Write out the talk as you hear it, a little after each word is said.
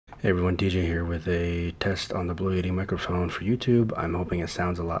Hey everyone, DJ here with a test on the Blue Yeti microphone for YouTube. I'm hoping it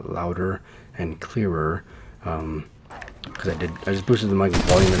sounds a lot louder and clearer, because I just boosted the mic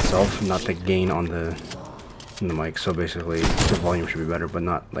volume itself, not the gain on the mic. So basically, the volume should be better, but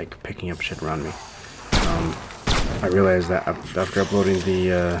not like picking up shit around me. I realized that after uploading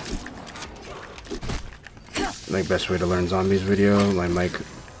the like best way to learn zombies video, my mic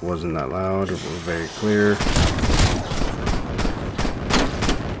wasn't that loud. It was very clear.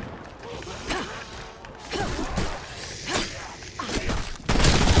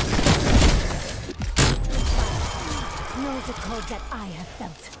 That I have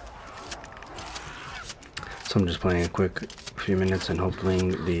felt. So I'm just playing a quick few minutes and hopefully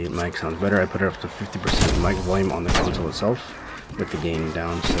the mic sounds better. I put it up to 50% mic volume on the console itself with the gain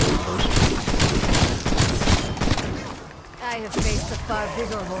down so close. I have faced a far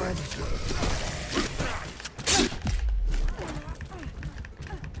bigger horde.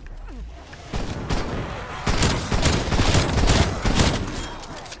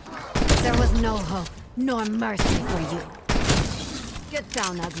 There was no hope nor mercy for you. Get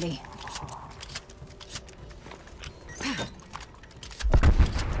down, ugly.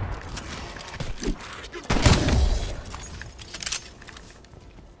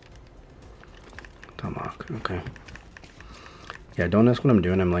 Tomahawk, okay. Yeah, don't ask what I'm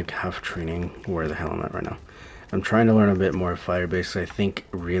doing. I'm like half training where the hell I'm at right now. I'm trying to learn a bit more Firebase. I think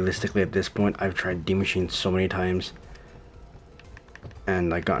realistically at this point, I've tried D-Machine so many times and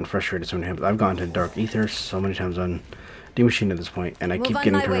like gotten frustrated so many times. I've gone to Dark Ether so many times on D-Machine at this point, and I keep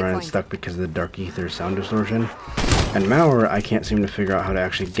getting to run stuck because of the Dark Ether sound distortion. And Mauer, I can't seem to figure out how to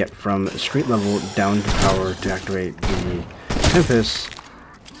actually get from street level down to power to activate the Tempest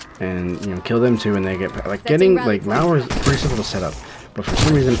and, you know, kill them too, and they get like getting like Mauer is pretty simple to set up, but for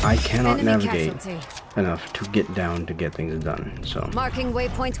some reason I cannot navigate enough to get down to get things done. So marking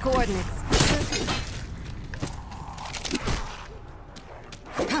waypoint coordinates.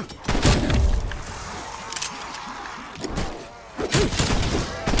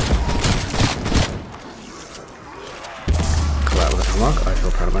 I feel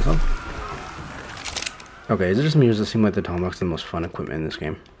proud of myself. Okay, is it just me or does it seem like the Tomahawk's the most fun equipment in this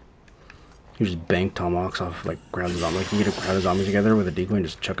game? You just bank Tomahawks off like crowds of zombies. Like you get a crowd of zombies together with a decoy and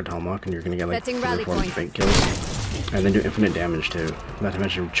just chuck a Tomahawk and you're gonna get like 3 or 4 bank kills. And then do infinite damage too. Not to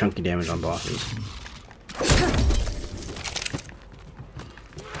mention chunky damage on bosses.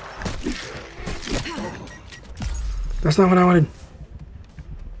 That's not what I wanted.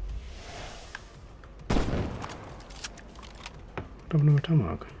 Don't know a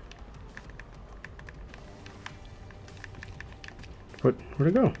Tomahawk. Where'd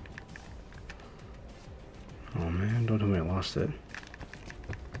it go? Oh man, don't tell me I lost it.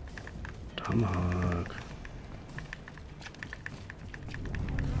 Tomahawk.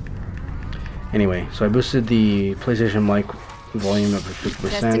 Anyway, so I boosted the PlayStation mic volume up to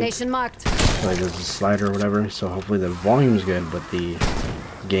 50%. Destination marked. Like there's a slider or whatever, so hopefully the volume's good, but the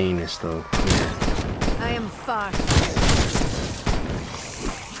gain is still clear. I am far.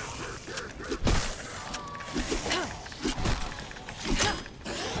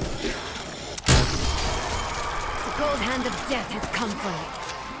 The cold hand of death has come for you.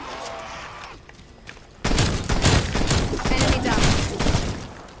 Enemy down.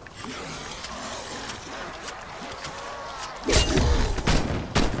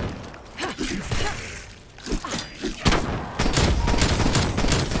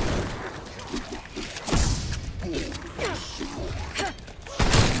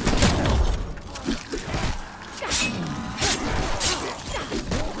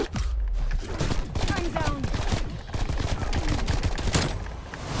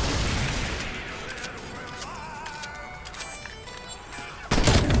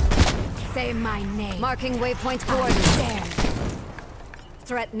 Say my name. Marking waypoint coordinates. There.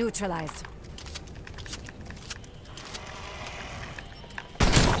 Threat neutralized.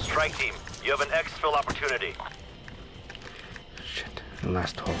 Strike team, you have an exfil opportunity. Shit, the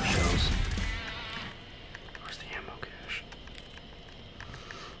last 12 shells. Where's the ammo cache?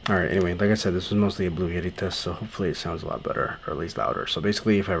 Alright, anyway, like I said, this was mostly a Blue Yeti test, so hopefully it sounds a lot better, or at least louder. So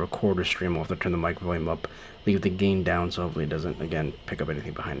basically, if I record or stream, I'll have to turn the mic volume up, leave the gain down, so hopefully it doesn't, again, pick up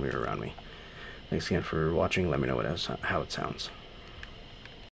anything behind me or around me. Thanks again for watching. Let me know how it sounds.